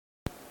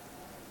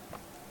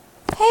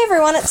Hey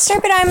everyone, it's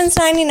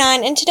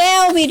SderpyDiamonds99, and today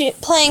I'll be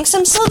playing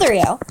some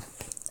Slither.io.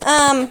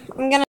 I'm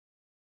gonna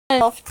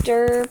off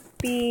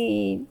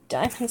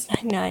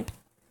SderpyDiamonds99.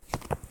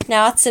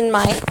 Now it's in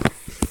my,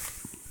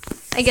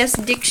 I guess,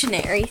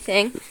 dictionary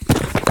thing.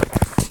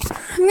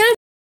 I'm gonna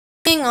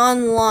be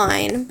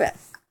online, but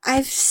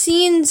I've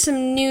seen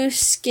some new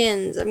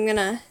skins. I'm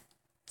gonna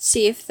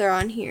see if they're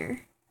on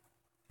here.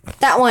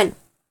 That one.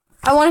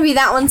 I want to be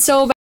that one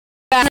so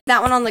bad.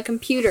 That one on the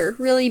computer,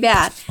 really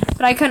bad,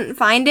 but I couldn't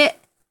find it.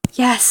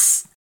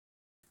 Yes.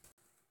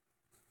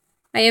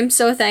 I am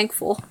so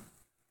thankful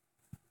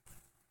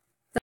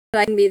that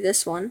I can be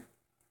this one.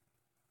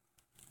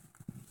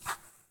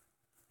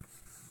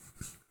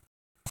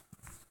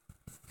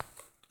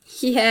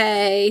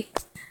 Yay.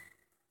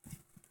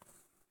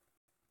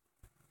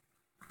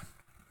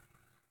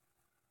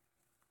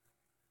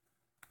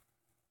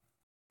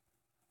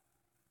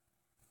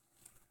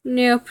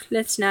 Nope,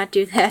 let's not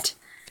do that.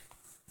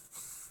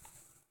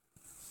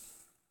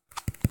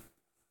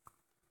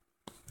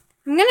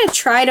 I'm gonna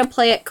try to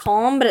play it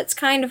calm, but it's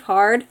kind of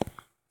hard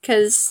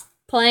because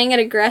playing it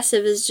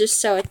aggressive is just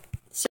so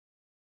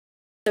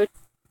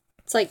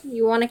it's like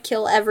you want to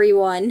kill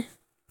everyone.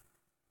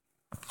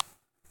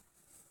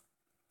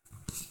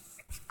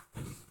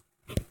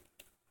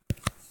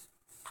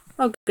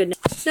 Oh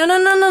goodness. No.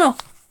 I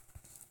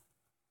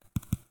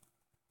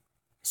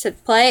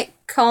said play it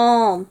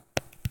calm.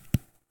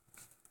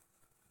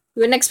 You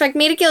wouldn't expect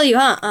me to kill you,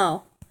 huh?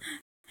 Oh.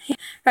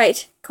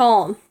 Right,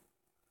 calm.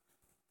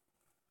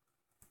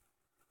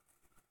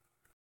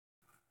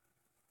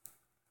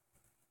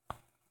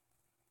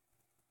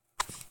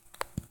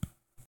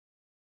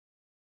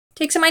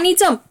 Take some, I need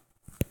some.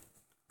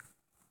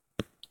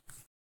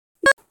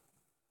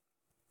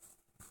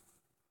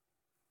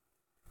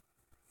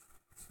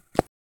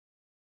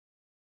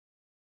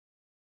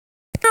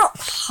 No.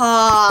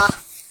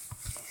 Ha.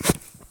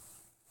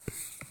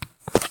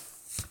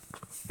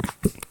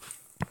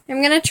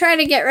 I'm gonna try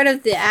to get rid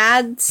of the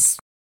ads.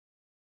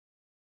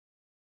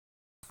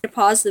 To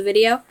pause the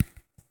video.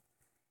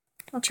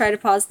 I'll try to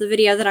pause the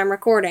video that I'm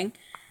recording.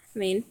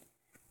 And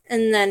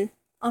then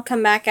I'll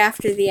come back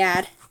after the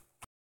ad.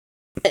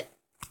 But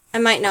I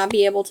might not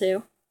be able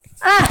to.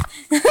 Ah!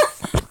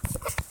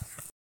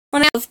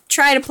 Well, now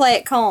try to play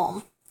it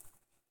calm.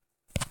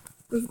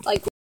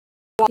 Like,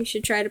 you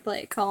should try to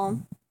play it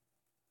calm.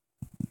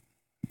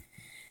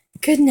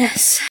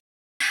 Goodness.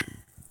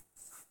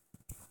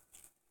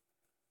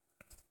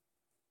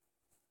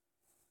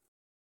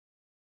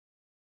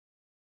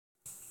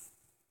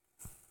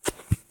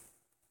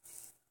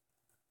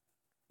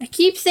 I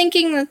keep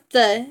thinking that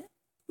the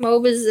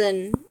MOBAs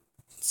in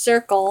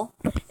circle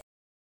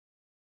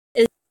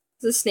is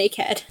a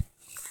snakehead.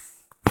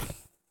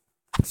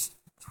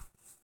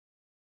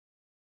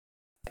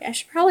 I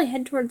should probably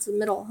head towards the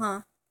middle,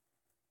 huh?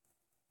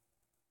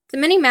 The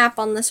mini-map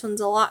on this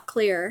one's a lot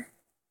clearer.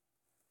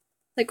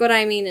 Like, what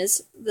I mean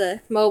is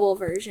the mobile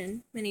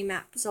version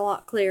mini-map is a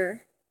lot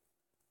clearer.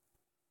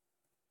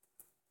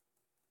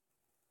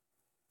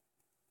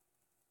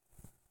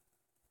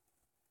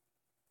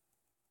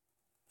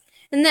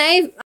 And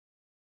they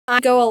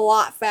go a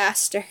lot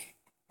faster.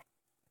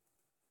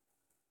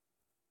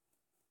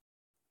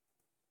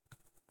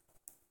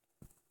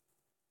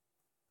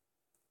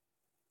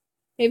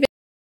 Maybe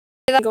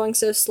I'm going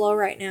so slow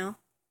right now.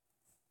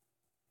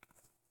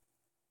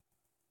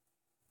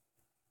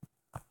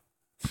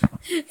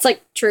 It's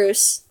like,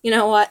 truce. You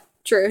know what?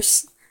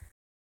 Truce.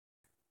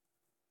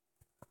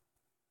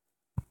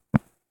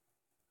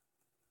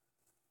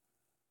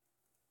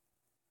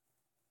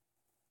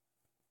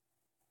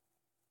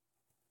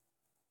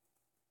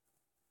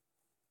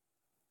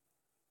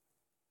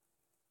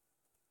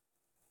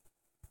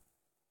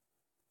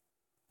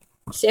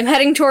 See, I'm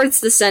heading towards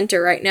the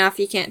center right now, if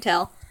you can't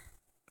tell.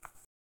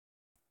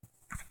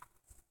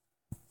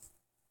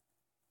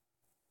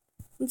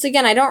 Once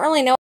again, I don't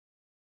really know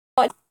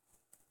what...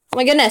 Oh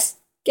my goodness!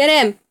 Get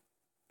him!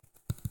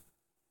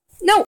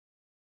 No!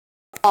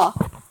 Oh.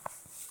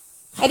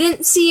 I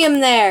didn't see him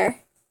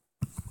there.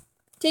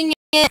 Dang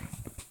it.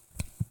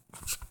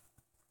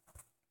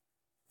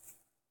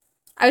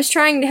 I was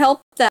trying to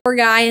help that poor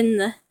guy in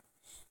the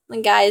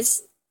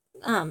guy's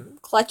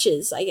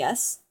clutches, I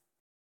guess.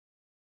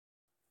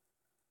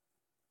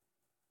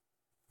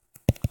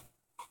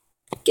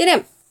 Get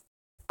him!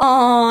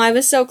 Oh, I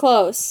was so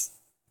close.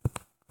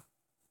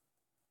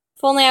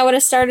 If only I would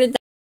have started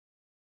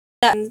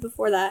that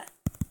before that.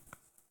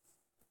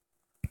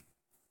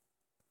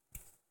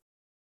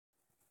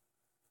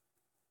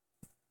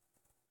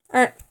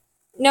 Or,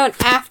 no,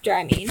 after,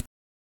 I mean.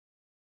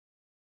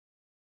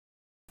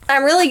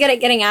 I'm really good at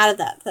getting out of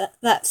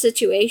that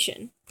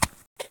situation.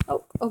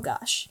 Oh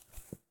gosh.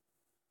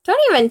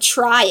 Don't even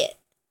try it.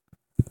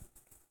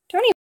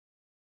 Don't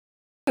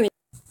even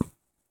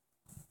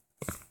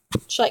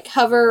just like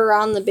hover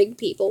around the big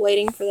people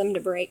waiting for them to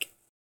break.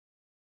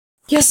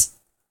 Yes!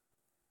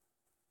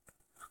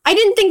 I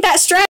didn't think that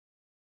strat.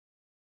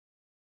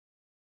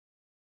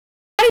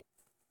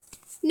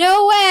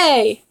 No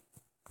way!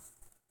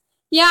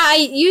 Yeah,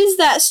 I used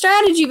that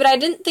strategy, but I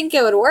didn't think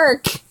it would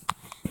work.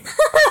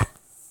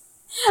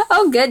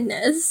 Oh,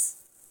 goodness.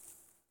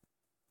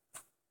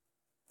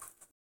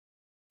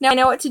 Now I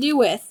know what to do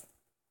with.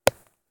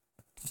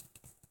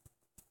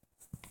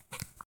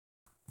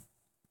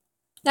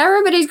 Now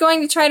everybody's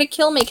going to try to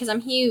kill me because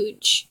I'm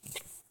huge.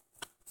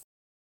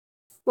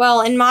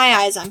 Well, in my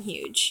eyes, I'm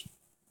huge.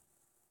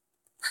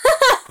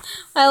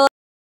 I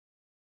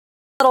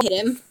hit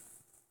him.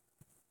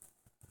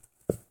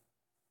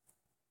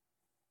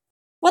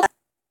 What?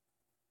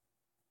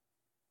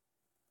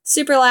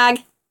 Super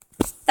lag.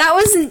 That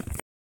wasn't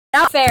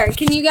not fair.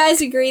 Can you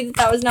guys agree that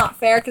that was not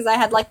fair because I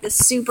had like the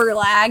super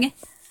lag?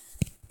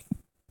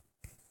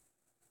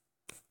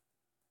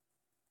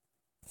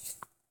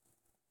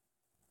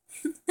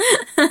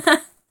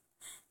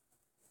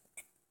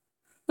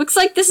 Looks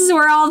like this is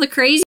where all the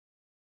crazy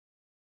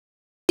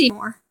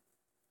more.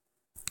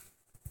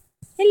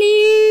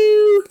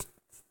 Hello.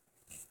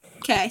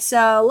 Okay,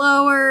 so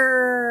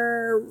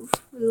lower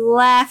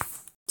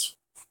left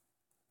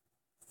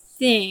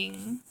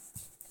thing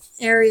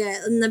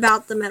area in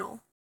about the middle.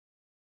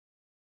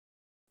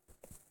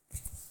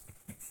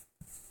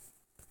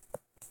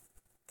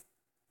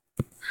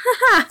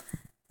 Haha.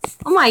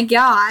 Oh my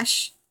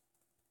gosh.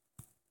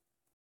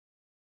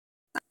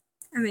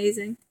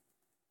 Amazing.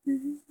 I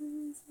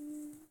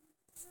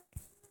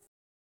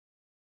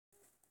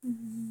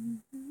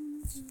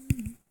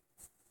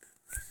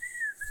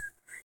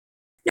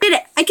did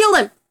it! I killed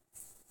him!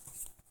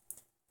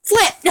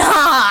 Flip!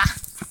 Ah!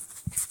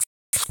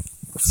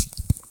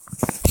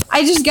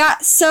 I just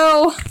got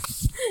so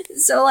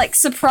like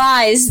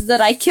surprised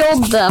that I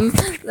killed them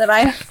that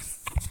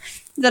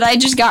I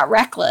just got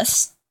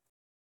reckless.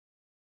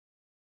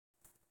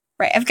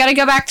 Right, I've got to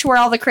go back to where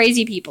all the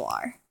crazy people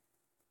are.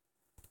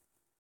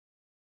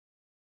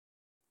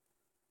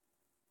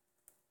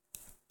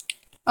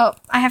 Oh,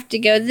 I have to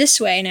go this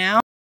way now.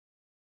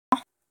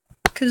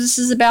 Because this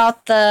is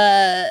about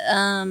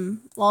the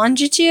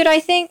longitude, I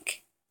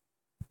think.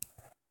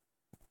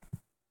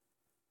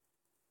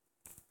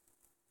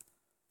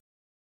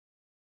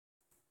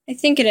 I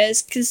think it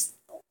is, because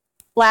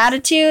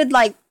latitude,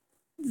 like,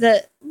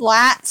 the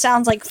lat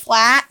sounds like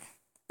flat.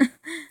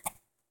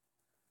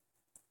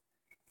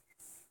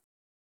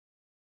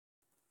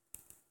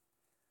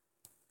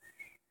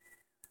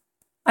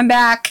 I'm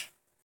back.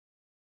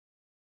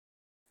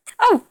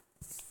 Oh!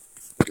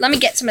 Let me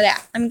get some of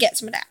that.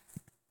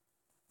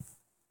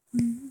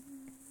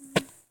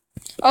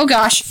 Oh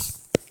gosh.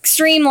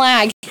 Extreme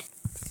lag.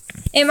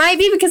 It might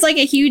be because, like,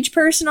 a huge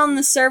person on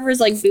the server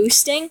is, like,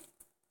 boosting.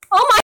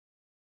 Oh my...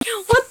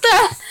 What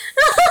the...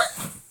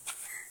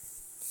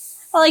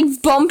 I,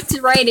 like, bumped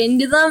right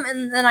into them,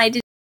 and then I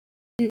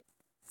didn't...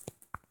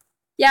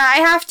 Yeah, I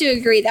have to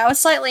agree. That was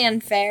slightly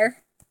unfair.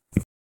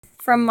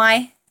 From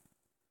my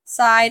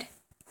side.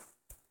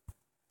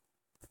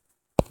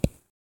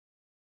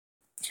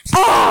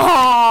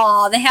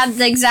 Oh! They had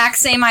the exact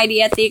same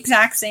idea at the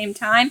exact same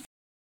time.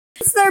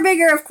 Since they're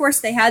bigger, of course,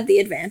 they had the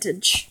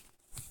advantage.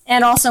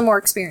 And also more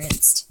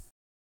experienced.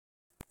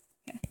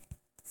 Okay.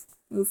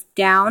 Move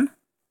down.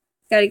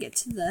 Gotta get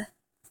to the...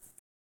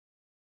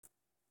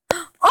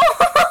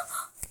 Oh!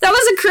 That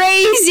was a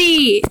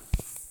crazy!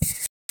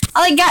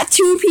 I like got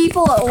 2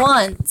 people at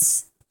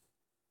once.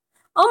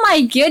 Oh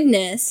my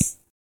goodness.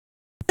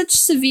 Such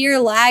severe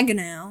lag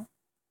now.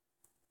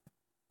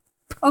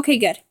 Okay,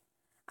 good.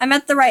 I'm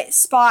at the right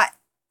spot.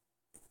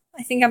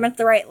 I think I'm at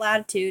the right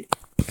latitude.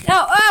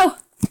 No, oh!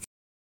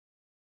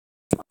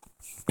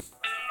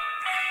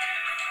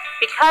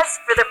 Because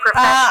for the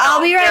professional,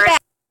 I'll be right back.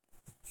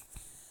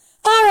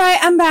 Alright,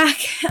 I'm back.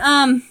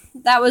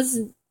 That was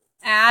an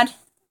ad.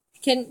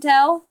 Couldn't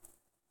tell.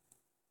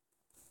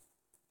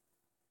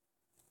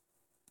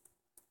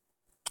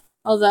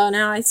 Although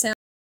now I sound...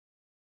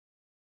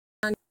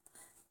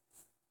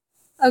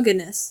 Oh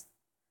goodness.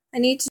 I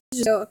need to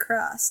just go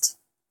across.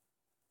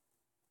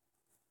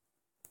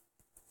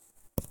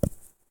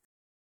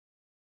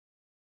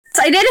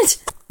 I did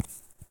it!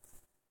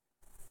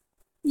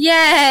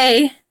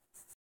 Yay!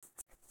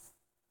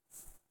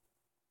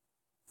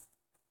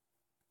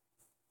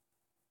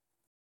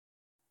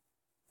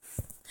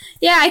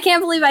 Yeah, I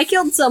can't believe I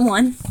killed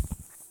someone.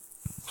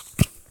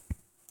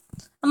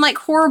 I'm like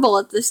horrible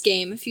at this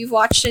game if you've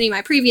watched any of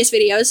my previous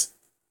videos.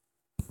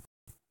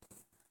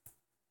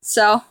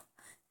 So,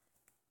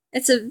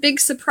 it's a big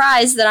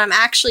surprise that I'm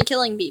actually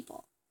killing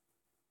people.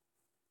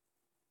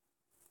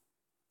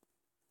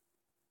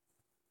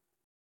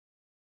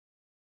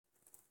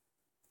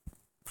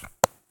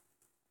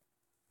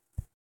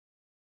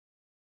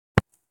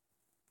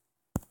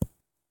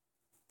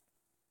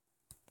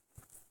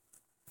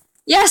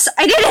 Yes,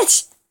 I did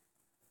it!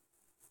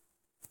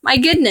 My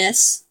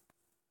goodness.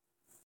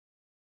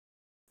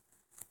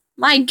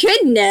 My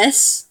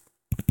goodness.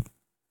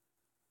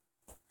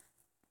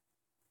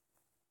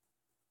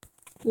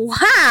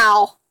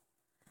 Wow.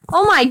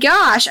 Oh my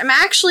gosh, I'm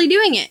actually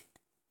doing it.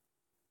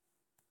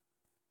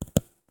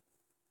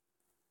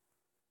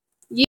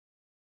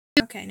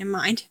 Okay, never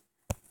mind.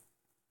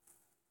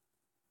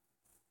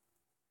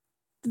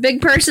 The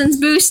big person's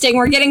boosting.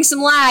 We're getting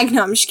some lag.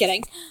 No, I'm just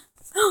kidding.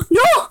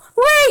 No!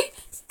 Wait!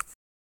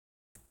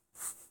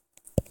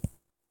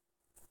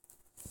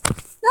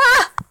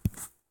 Ah!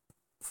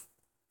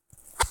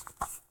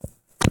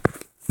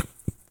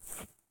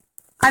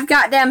 I've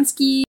got them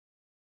skills.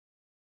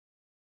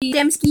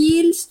 Them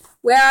skills?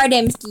 Where are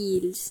them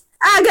skills?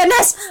 Ah,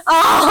 goodness!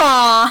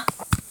 Ah!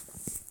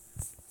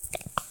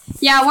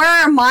 Yeah, where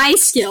are my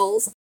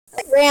skills?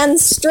 I ran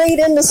straight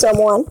into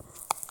someone.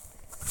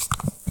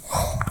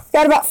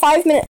 Got about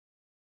 5 minutes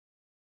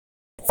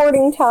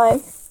recording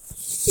time.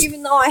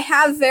 Even though I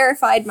have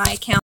verified my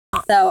account,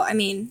 though, I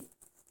mean,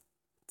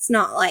 it's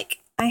not like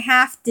I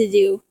have to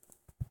do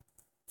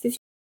 50.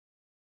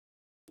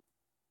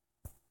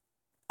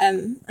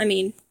 I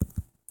mean,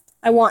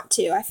 I want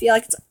to. I feel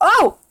like it's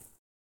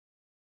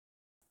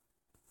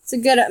it's a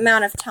good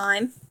amount of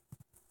time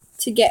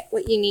to get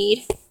what you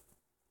need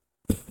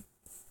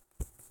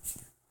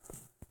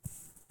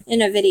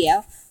in a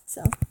video.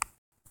 So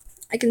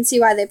I can see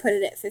why they put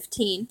it at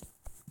 15.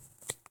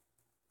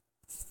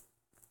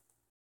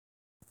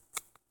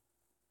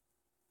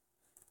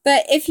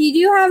 But if you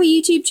do have a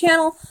YouTube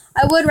channel,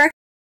 I would recommend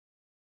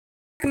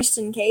just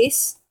in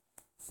case.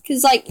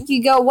 Because, like,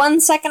 you go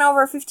 1 second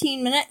over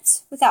 15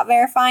 minutes without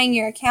verifying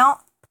your account,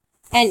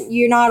 and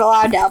you're not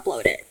allowed to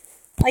upload it.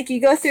 Like,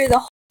 you go through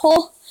the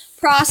whole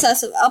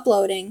process of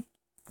uploading,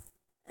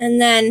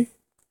 and then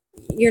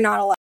you're not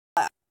allowed.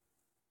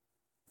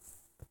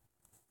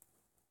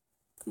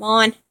 Come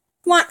on.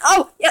 Come on.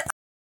 Oh, yeah.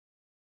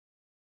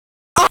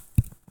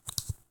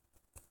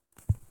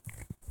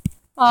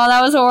 Oh,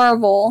 that was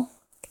horrible.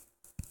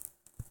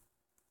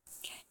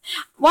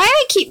 Why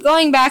I keep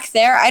going back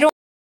there, I don't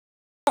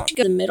go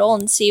to the middle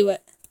and see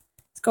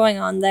what's going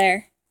on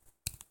there.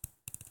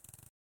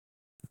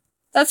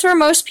 That's where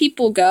most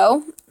people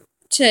go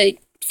to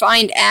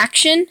find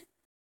action.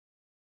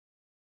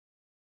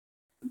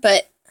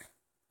 But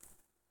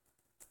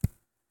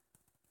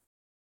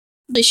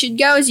you should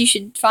go is you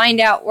should find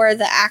out where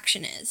the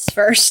action is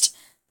first.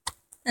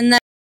 And then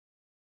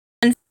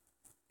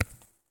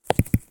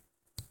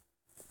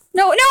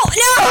No!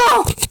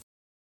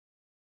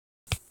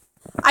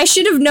 I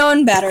should have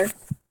known better.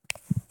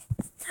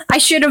 I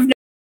should have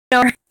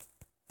known.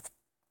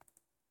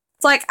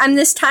 It's like I'm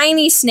this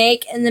tiny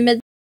snake in the mid.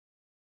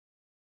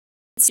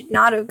 Should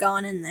not have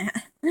gone in there.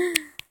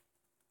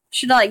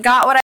 Should have like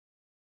got what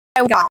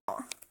I got.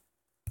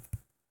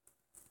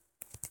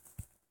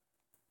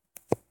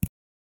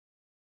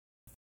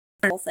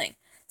 Whole thing.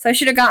 So I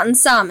should have gotten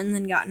some and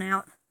then gotten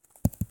out.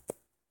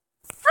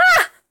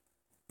 Ah!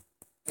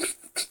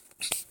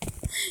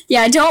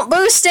 Yeah, don't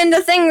boost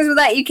into things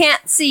that you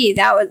can't see.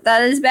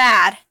 That is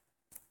bad.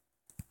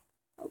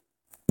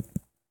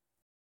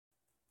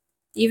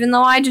 Even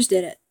though I just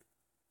did it.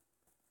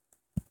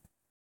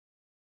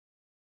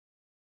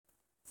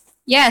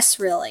 Yes,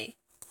 really.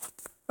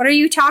 What are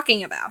you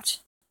talking about?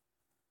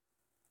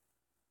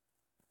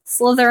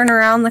 Slithering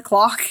around the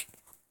clock?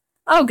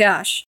 Oh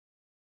gosh.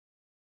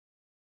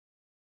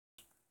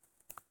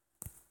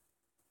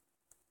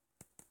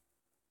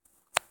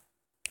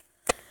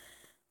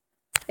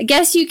 I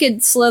guess you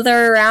could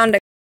slither around a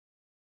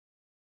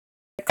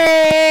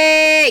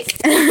cake.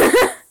 I'll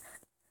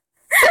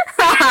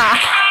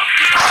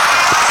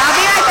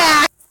be right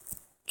back.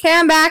 Okay,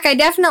 I'm back. I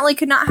definitely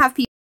could not have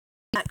people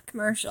in that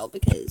commercial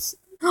because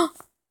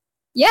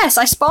yes,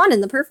 I spawned in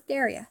the perfect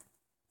area.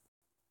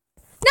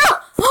 No!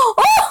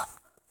 Oh!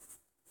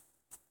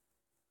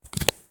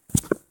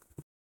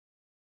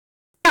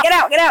 Get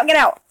out, get out, get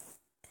out.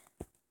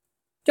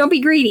 Don't be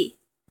greedy.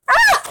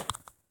 Ah!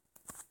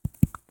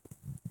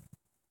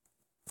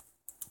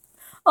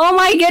 Oh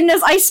my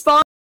goodness, I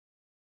spawned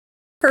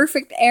in the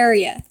perfect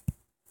area.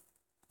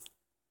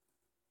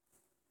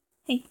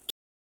 Hey,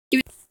 give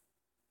it.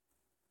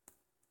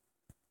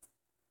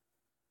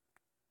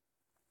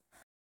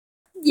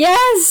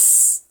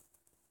 Yes!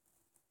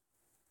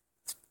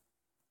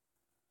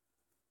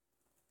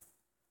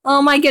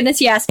 Oh my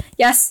goodness, yes.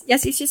 Yes.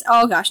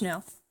 Oh gosh,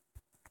 no.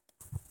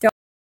 Don't.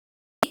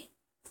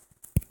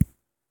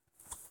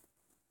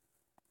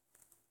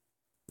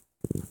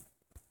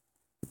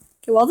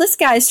 Okay, well this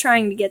guy's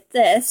trying to get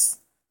this.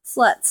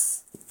 So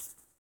let's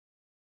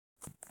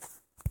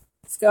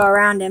go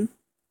around him.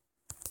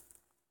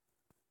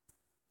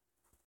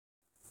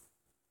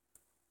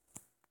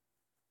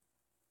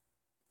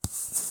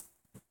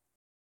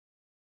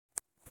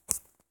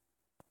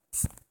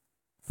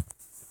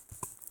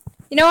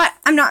 You know what?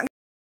 I'm not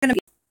gonna be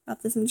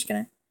about this. I'm just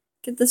gonna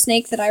get the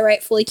snake that I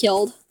rightfully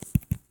killed.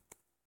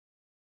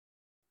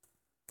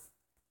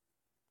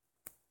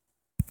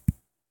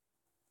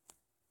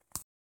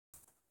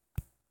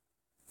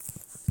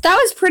 That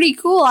was pretty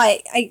cool.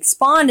 I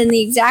spawned in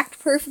the exact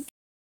perfect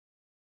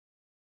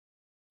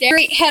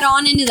straight head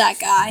on into that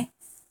guy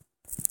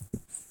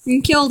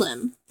and killed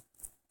him.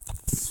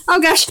 Oh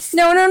gosh,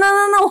 no.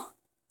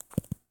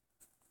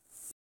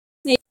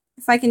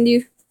 If I can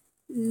do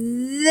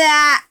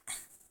that.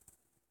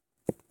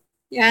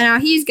 Yeah, now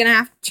he's gonna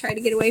have to try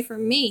to get away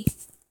from me.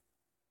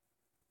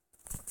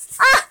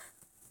 Ah!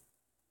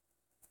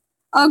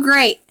 Oh,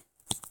 great.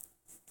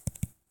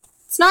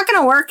 It's not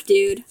gonna work,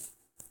 dude.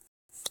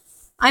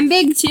 I'm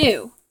big,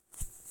 too.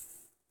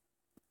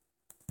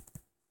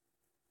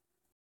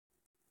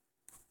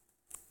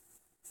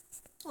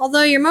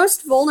 Although you're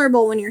most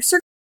vulnerable when you're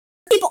circling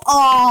people.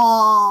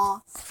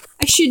 Aww.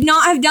 I should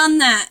not have done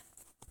that.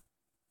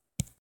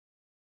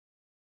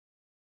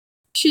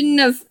 Shouldn't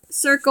have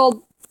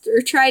circled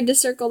or tried to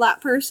circle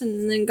that person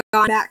and then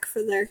gone back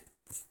for their...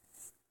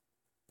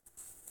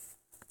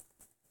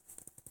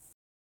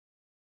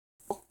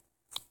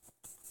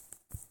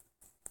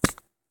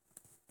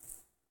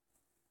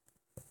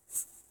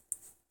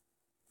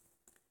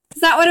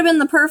 That would have been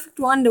the perfect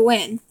one to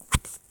win.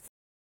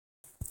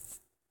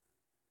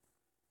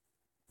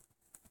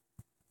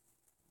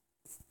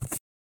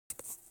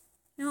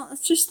 No,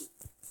 let's just...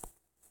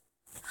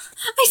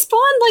 I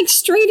spawned, like,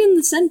 straight in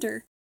the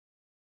center.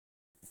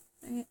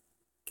 Right.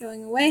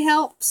 Going away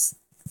helps.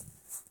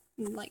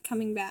 And, like,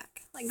 coming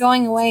back. Like,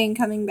 going away and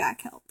coming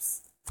back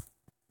helps.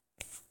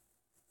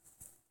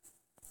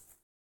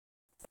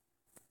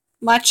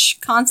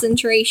 Much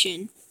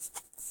concentration.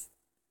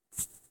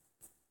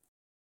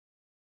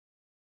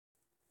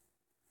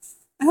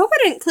 I hope I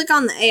didn't click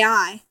on the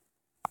AI.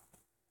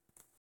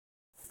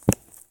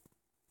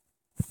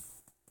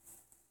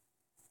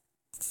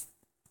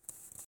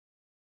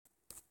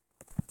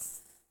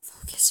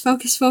 Focus,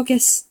 focus,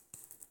 focus.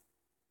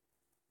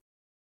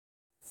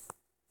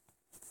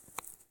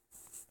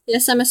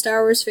 Yes, I'm a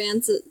Star Wars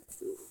fan, so...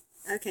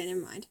 Okay, never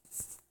mind.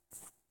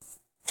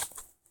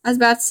 I was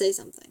about to say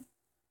something.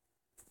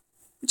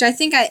 Which I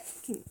think I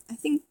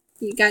think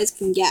you guys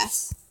can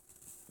guess.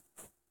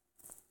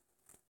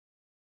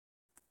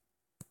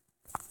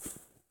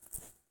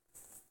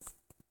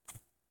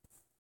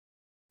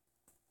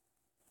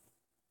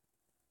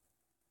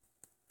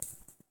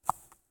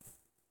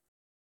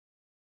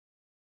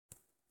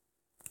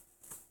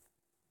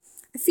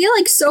 I feel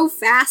like so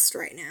fast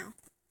right now.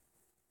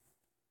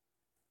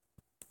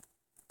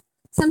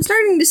 So I'm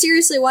starting to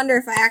seriously wonder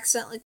if I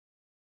accidentally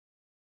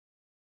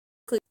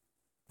clicked.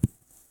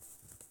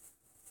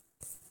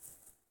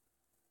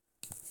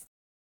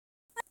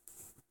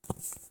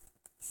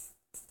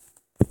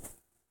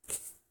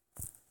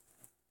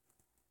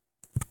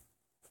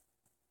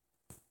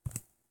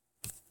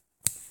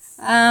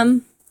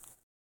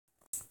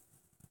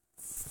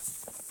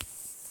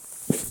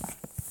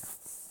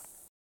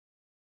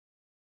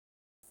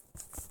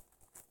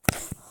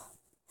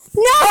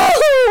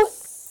 No!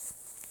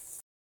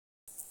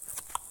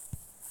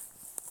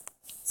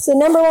 So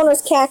number one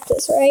was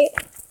cactus, right?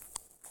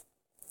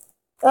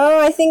 Oh,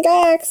 I think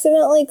I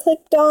accidentally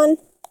clicked on...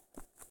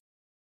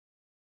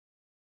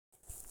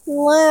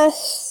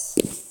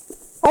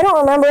 Unless... I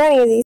don't remember any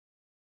of these.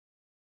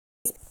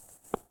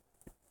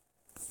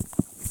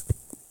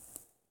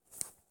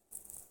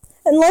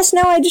 Unless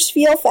now I just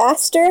feel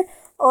faster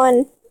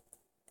on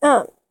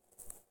Wi-Fi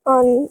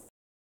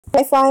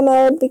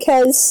mode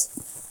because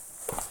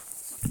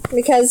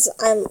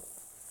I'm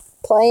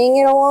playing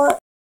it a lot.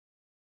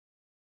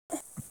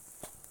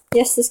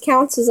 Yes, this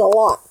counts as a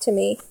lot to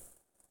me.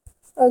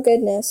 Oh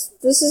goodness,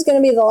 this is gonna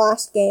be the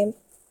last game.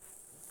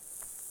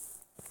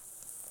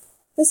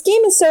 This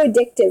game is so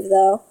addictive,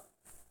 though.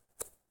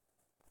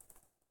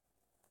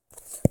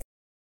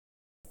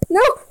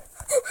 No!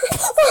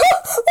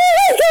 Oh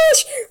my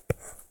gosh!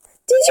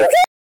 Did you guys?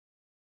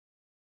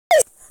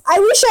 I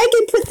wish I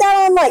could put that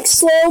on, like,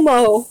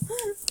 slow-mo.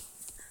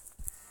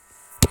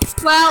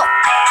 Well...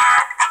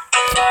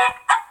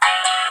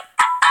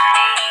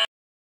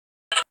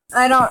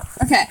 I don't...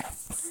 Okay.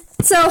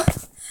 So,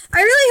 I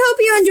really hope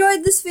you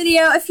enjoyed this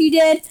video. If you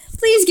did,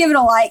 please give it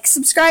a like.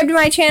 Subscribe to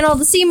my channel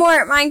to see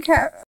more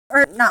Minecraft...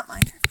 Or, not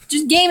Minecraft.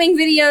 Just gaming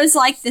videos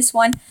like this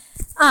one.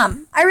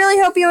 I really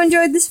hope you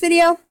enjoyed this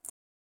video.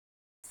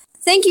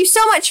 Thank you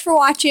so much for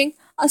watching.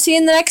 I'll see you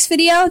in the next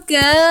video.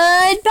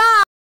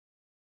 Goodbye!